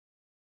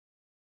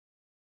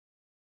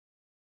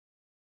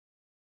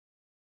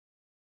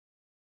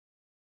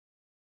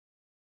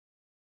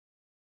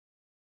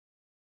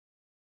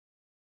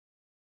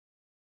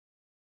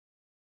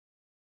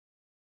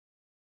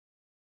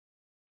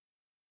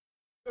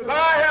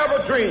I have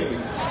a dream.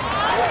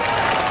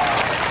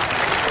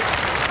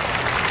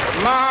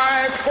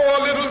 My four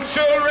little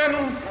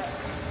children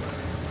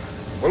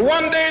will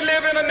one day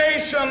live in a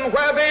nation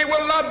where they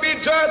will not be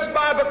judged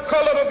by the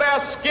color of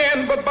their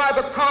skin, but by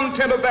the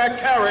content of their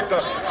character.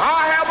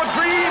 I have a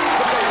dream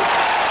today.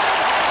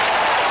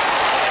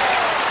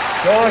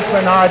 George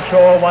Bernard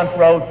Shaw once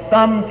wrote,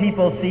 "Some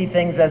people see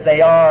things as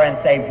they are and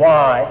say,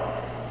 why?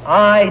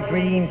 I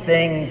dream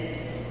things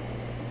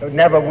that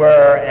never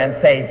were and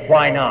say,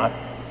 why not?"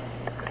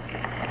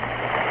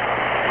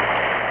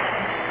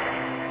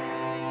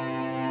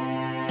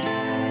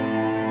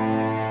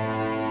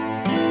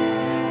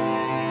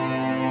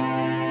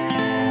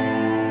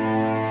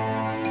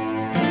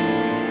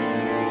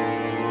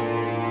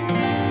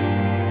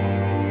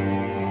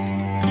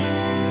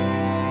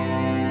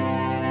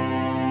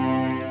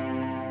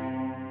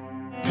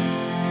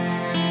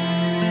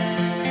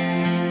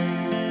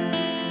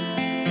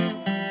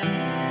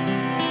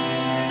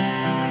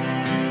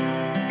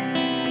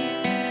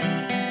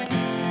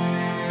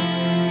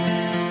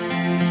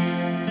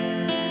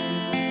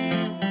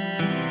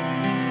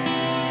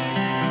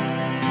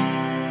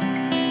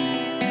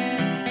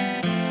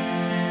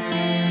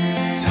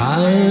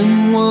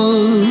 Time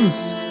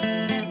was,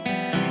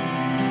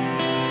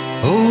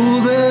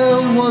 oh,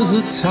 there was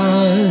a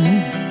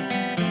time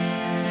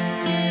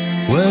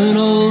when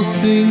all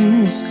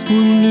things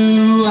were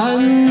new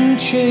and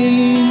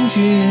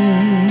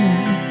changing,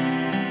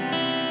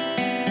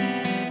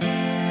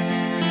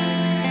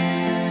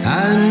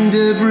 and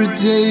every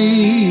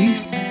day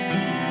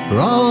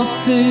brought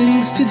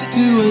things to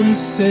do and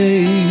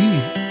say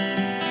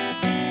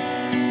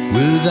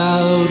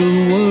without a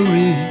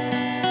worry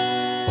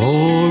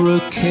or a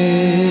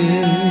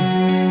care.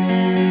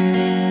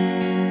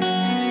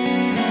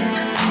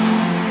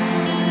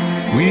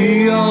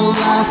 We all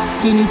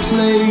laughed and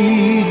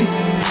played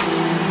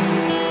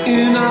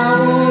in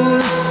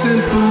our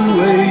simple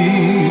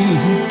way,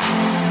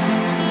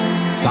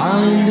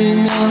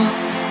 finding out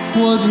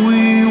what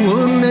we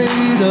were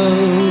made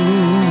of.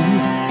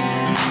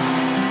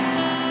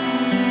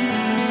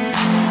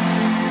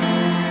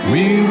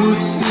 We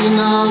would sing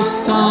our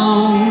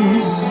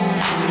songs,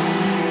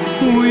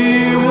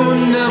 we were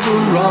never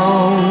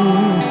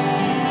wrong.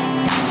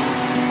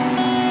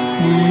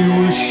 We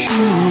were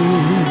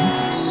sure,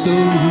 so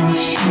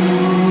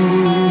sure.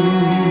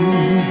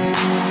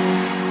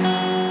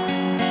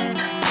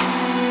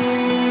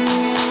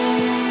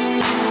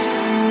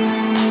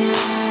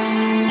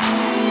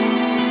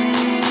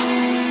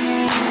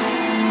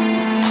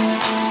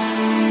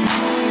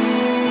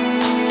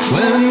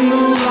 When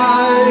the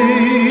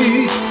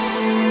light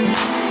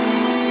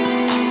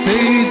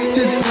fades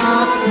to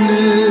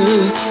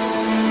darkness,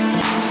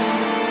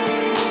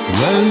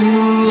 when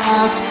the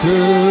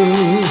laughter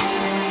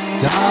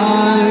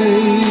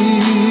dies,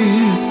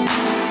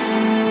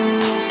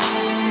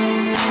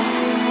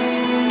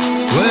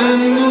 when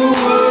the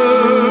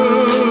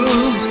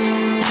world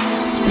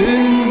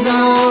spins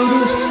out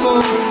of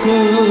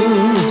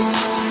focus,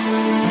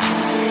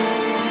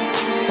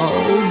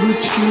 all the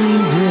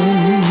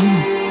children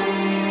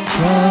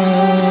cry.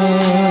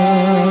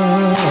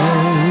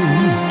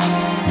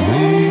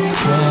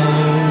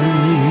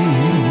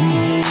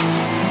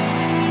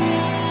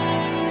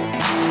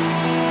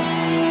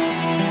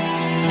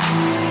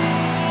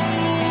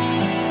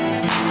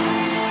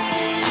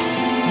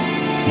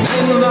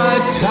 Men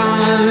like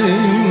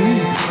time,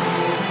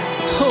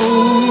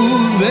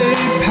 oh, they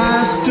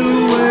passed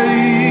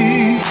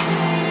away,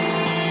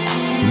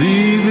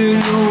 leaving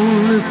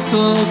only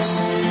thoughts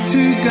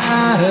to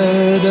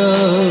guide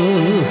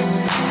us,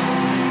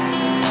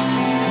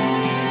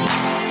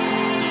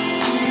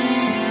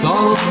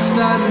 thoughts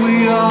that we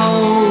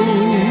all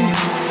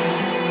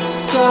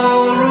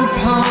saw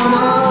upon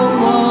our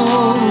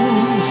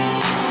walls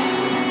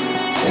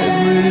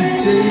every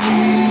day.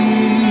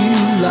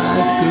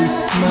 Like a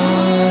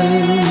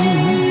smile.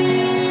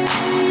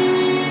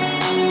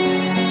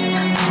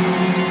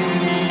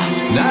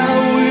 Now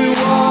we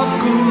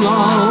walk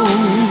along,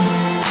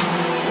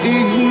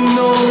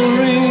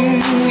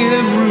 ignoring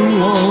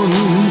everyone.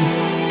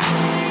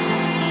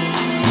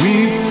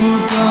 We've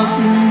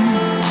forgotten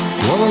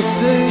what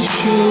they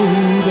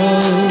showed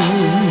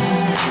us.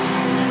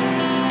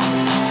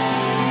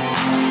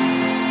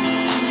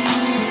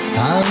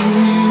 And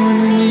you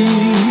and me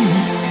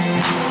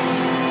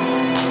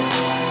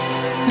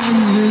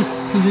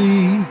endlessly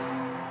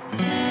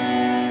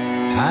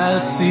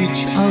pass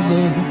each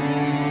other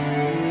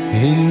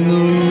in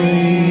the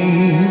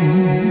rain,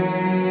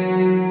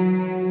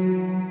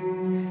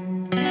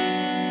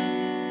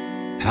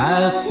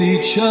 pass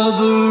each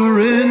other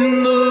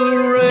in the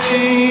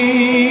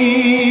rain.